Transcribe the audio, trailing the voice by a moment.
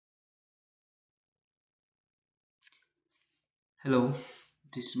Hello,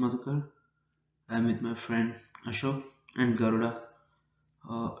 this is Madhukar. I'm with my friend Ashok and Garuda.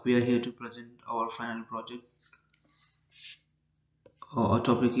 We are here to present our final project. Our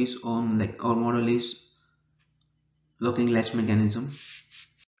topic is on our model is locking latch mechanism.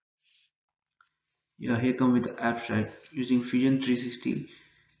 Yeah, here come with the abstract using Fusion 360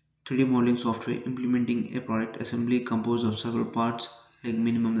 3D modeling software, implementing a product assembly composed of several parts, like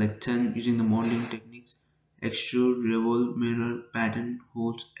minimum like 10, using the modeling techniques extrude, revolve, mirror, pattern,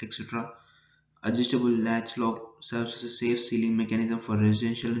 holes, etc. Adjustable latch lock serves as a safe sealing mechanism for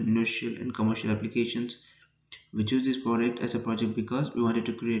residential, industrial, and commercial applications. We chose this product as a project because we wanted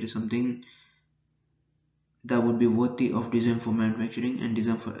to create something that would be worthy of design for manufacturing and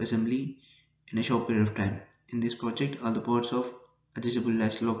design for assembly in a short period of time. In this project, all the parts of adjustable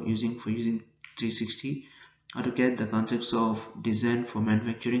latch lock using 360 AutoCAD, the concepts of design for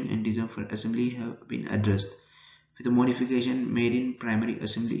manufacturing and design for assembly have been addressed, with a modification made in primary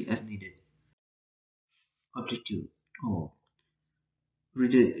assembly as needed. Objective: oh,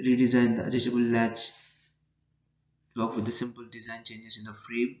 redesign the adjustable latch lock with the simple design changes in the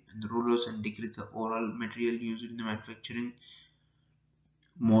frame and the rollers and decrease the overall material used in the manufacturing.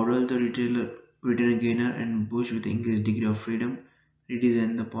 Model the retainer gainer and bush with increased degree of freedom.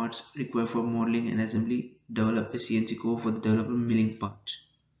 Redesign the parts required for modeling and assembly. Develop a CNC code for the development milling parts.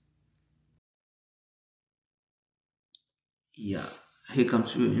 Yeah, here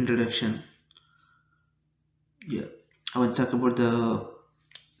comes your introduction. Yeah, I will talk about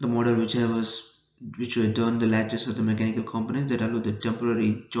the model which were done. The latches are the mechanical components that allow the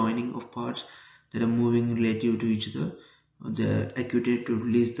temporary joining of parts that are moving relative to each other. They are actuated to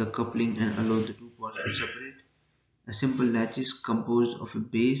release the coupling and allow the two parts to separate. A simple latch is composed of a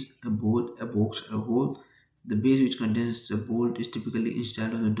base, a bolt, a box, or a hole. The base, which contains the bolt, is typically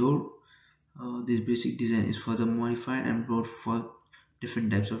installed on the door. This basic design is further modified and brought for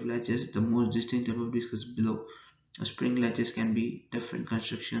different types of latches. The most distinct type of discussed below. Spring latches can be different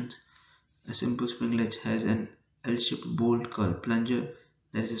constructions. A simple spring latch has an L-shaped bolt called plunger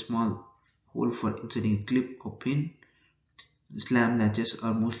that is a small hole for inserting a clip or pin. Slam latches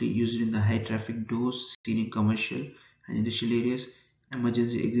are mostly used in the high traffic doors seen in commercial and industrial areas.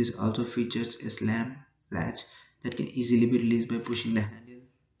 Emergency exits also features a slam latch that can easily be released by pushing the handle.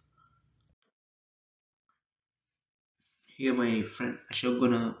 Here my friend Ashok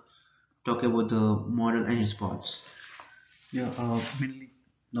gonna talk about the model and its parts. Mainly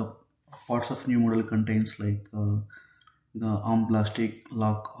the parts of new model contains the arm plastic,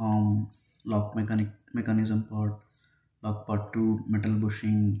 lock arm, lock mechanism part, lock part 2, metal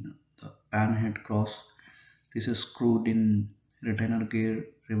bushing, the pan head cross. This is screwed in retainer gear,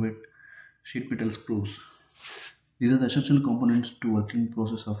 rivet, sheet metal screws. These are the essential components to working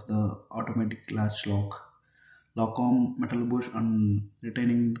process of the automatic latch lock. Lock arm, metal bush, and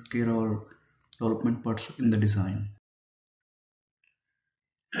retaining gear are development parts in the design.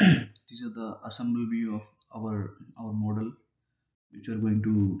 These are the assemble view of our model, which we are going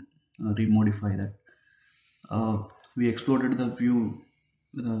to remodify that. We exploded the view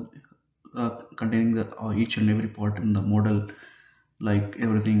uh, containing each and every part in the model, like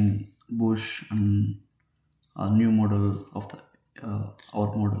everything bush and a new model of the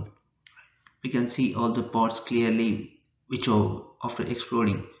our model. We can see all the parts clearly which are after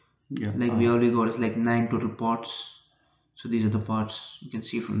exploding. Yeah, Like we already got is like 9 total parts. So these are the parts you can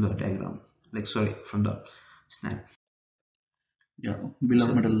see from the diagram. Like sorry, from the snap. yeah. Bill of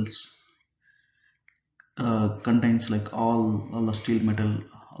So metals contains like all the steel metal,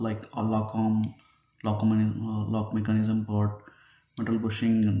 like a lock mechanism part, metal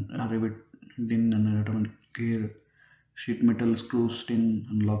bushing and rivet din and return gear, sheet metal screws tin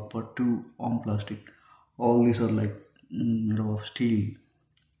and lock part 2 arm plastic. All these are like made of steel.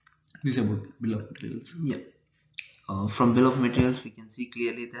 This is about bill of materials. yeah, from bill of materials we can see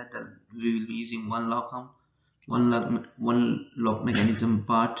clearly that we will be using one lock mechanism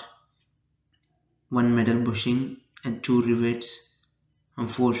part, one metal bushing, and two rivets, and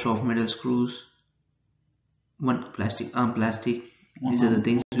four soft metal screws, one plastic arm plastic. One These are the arm.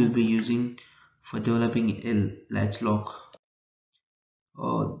 things we'll be using for developing a latch lock.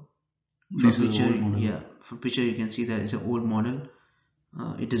 Or This from is an picture, old model. yeah, from picture you can see that it's an old model.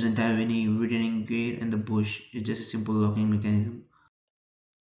 It doesn't have any retaining gear and the bush. It's just a simple locking mechanism.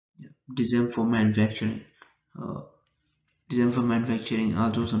 Yeah. Design for manufacturing. Uh, Design for manufacturing,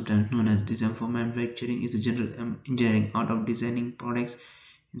 also sometimes known as design for manufacturing, is the general engineering art of designing products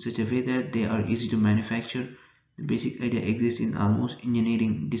in such a way that they are easy to manufacture. The basic idea exists in almost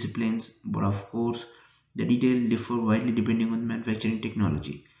engineering disciplines, but of course, the details differ widely depending on manufacturing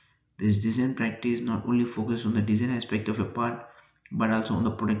technology. This design practice not only focuses on the design aspect of a part, but also on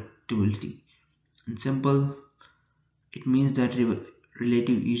the productivity. In simple, it means that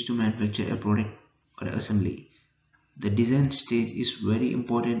relative ease to manufacture a product or assembly. The design stage is very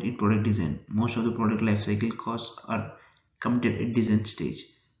important in product design. Most of the product lifecycle costs are committed at design stage.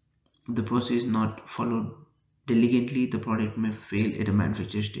 If the process is not followed diligently, the product may fail at a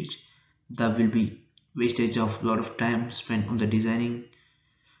manufacture stage. There will be wastage of a lot of time spent on the designing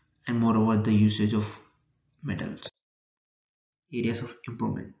and moreover the usage of metals. Areas of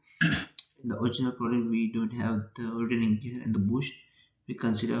improvement. In the original product, we don't have the returning gear and the bush. We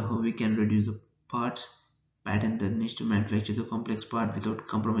consider how we can reduce the parts pattern that needs to manufacture the complex part without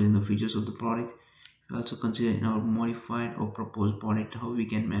compromising the features of the product. We also consider in our modified or proposed product how we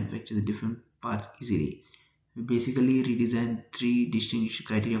can manufacture the different parts easily. We basically redesign three distinguishing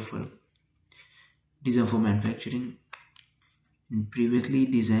criteria for design for manufacturing. In previously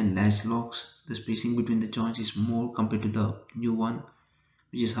designed latch locks, the spacing between the joints is more compared to the new one,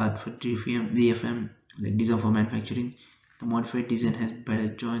 which is hard for DFM, like design for manufacturing. The modified design has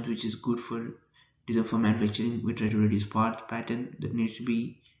better joints, which is good for design for manufacturing. We try to reduce part pattern that needs to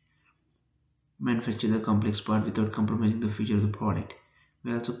be manufacture the complex part without compromising the feature of the product.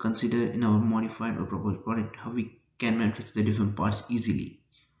 We also consider in our modified or proposed product how we can manufacture the different parts easily.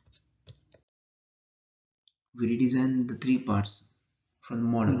 We redesign the three parts from the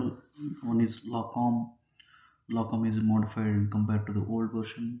model. One is lock arm. Lock arm is modified compared to the old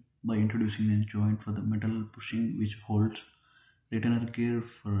version by introducing a joint for the metal bushing which holds retainer gear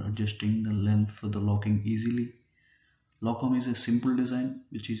for adjusting the length for the locking easily. Lock arm is a simple design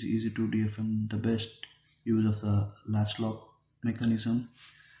which is easy to DFM. The best use of the latch lock mechanism.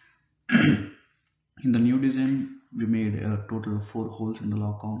 In the new design, we made a total of 4 holes in the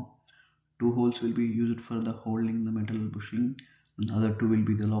lock arm. 2 holes will be used for the holding the metal bushing, and the other two will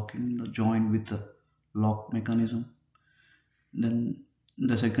be the locking the joint with the lock mechanism. Then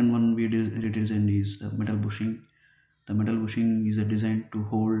the second one we redesigned is the metal bushing. The metal bushing is designed to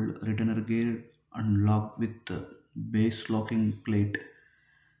hold retainer gear and lock with the base locking plate.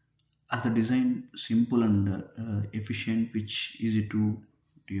 As the design simple and efficient, which easy to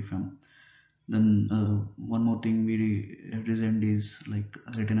DFM. Then one more thing we designed is like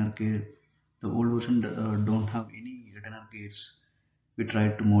retainer gear. The old version don't have any retainer gears. We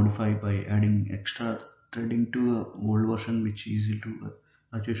tried to modify by adding extra threading to the old version, which is easy to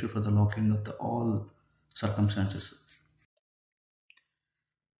adjust for the locking of the all circumstances.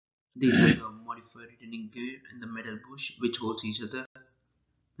 These are the modified returning gear and the metal bush which holds each other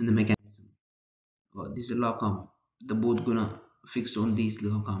in the mechanism. This is a lock arm. The both gonna fixed on these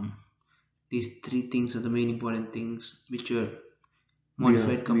lock arm. These three things are the main important things which are We are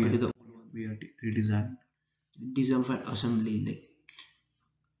modified we compared to are the old one. we are redesigned. Design for assembly, like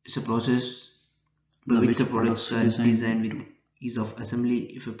it's a process by The which the which products products are designed designed with to ease of assembly.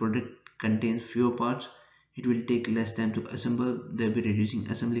 If a product contains fewer parts, it will take less time to assemble, thereby reducing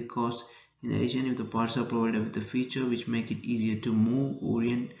assembly costs. In addition, if the parts are provided with a feature which make it easier to move,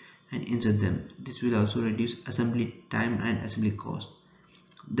 orient, and insert them, this will also reduce assembly time and assembly cost.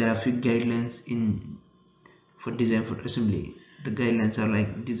 There are few guidelines in for design for assembly. The guidelines are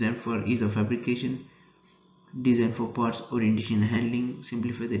like design for ease of fabrication, design for parts orientation and handling,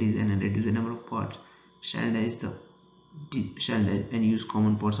 simplify the design and reduce the number of parts, standardize the standardize and use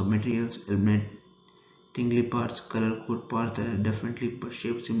common parts of materials, eliminate tingly parts, color code parts that are differently but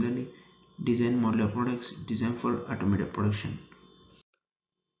shaped similarly, design modular products, design for automated production.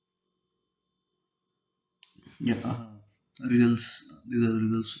 yeah results. These are the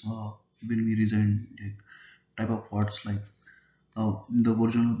results when we design like type of parts like the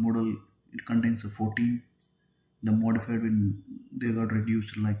original model it contains a 14. The modified when they got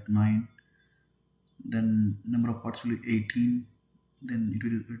reduced to like 9. Then number of parts will be 18. Then it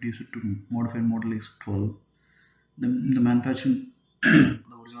will reduce it to modified model is 12. Then the manufacturing the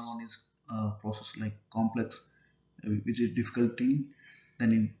original one is process like complex which is difficult thing.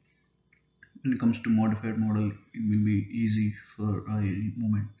 Then when it comes to modified model it will be easy for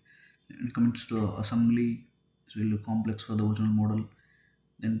movement. When it comes to assembly it's really complex for the original model.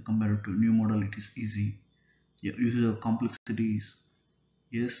 Then compared to new model it is easy. Yeah, usage of complexities,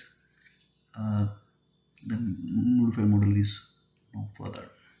 yes. uh, then modified model is no further.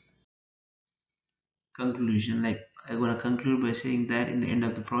 Conclusion, like I'm gonna conclude by saying that in the end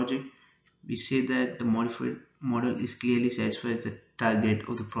of the project, we say that the modified model is clearly satisfies the target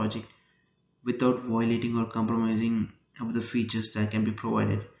of the project without violating or compromising of the features that can be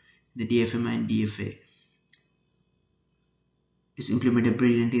provided. The DFM and DFA is implemented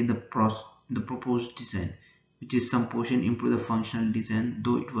brilliantly in the proposed design, which is some portion improve the functional design,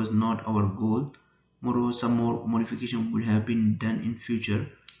 though it was not our goal. Moreover, some more modification would have been done in future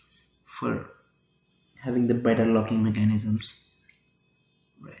for having the better locking mechanisms.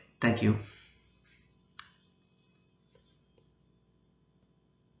 Right. Thank you.